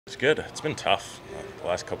It's good. It's been tough. The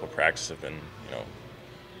last couple of practices have been,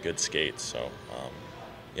 good skates. So,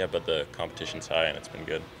 yeah, but the competition's high and it's been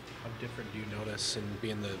good. How different do you notice in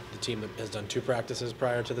being the team that has done 2 practices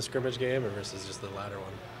prior to the scrimmage game or versus just the latter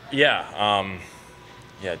one? Yeah,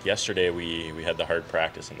 yeah. Yesterday we had the hard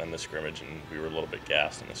practice and then the scrimmage, and we were a little bit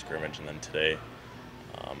gassed in the scrimmage. And then today,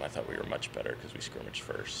 I thought we were much better because we scrimmaged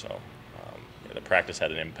first. So, yeah, the practice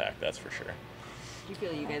had an impact, that's for sure. Do you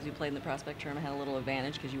feel you guys who played in the prospect tournament had a little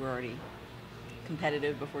advantage because you were already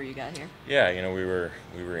competitive before you got here? Yeah, we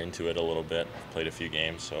were into it a little bit. Played a few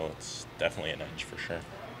games, so it's definitely an edge for sure.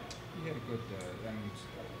 You had a good,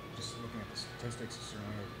 just looking at the statistics, it's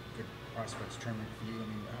certainly a good prospects tournament for you. I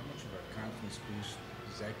mean, how much of a confidence boost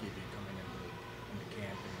does that give you coming into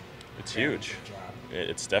camp? And It's huge. good job?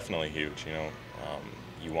 It's definitely huge.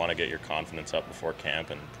 You want to get your confidence up before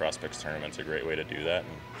camp, and prospects tournament's a great way to do that.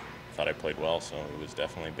 And I thought I played well, so it was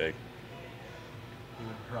definitely big.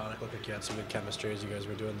 Veronica, looked like you had some good chemistry as you guys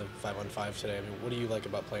were doing the 5-on-5 today. I mean, what do you like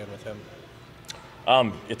about playing with him?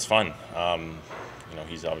 It's fun.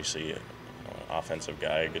 He's obviously an offensive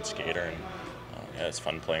guy, a good skater, and yeah, it's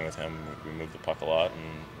fun playing with him. We move the puck a lot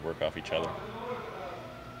and work off each other.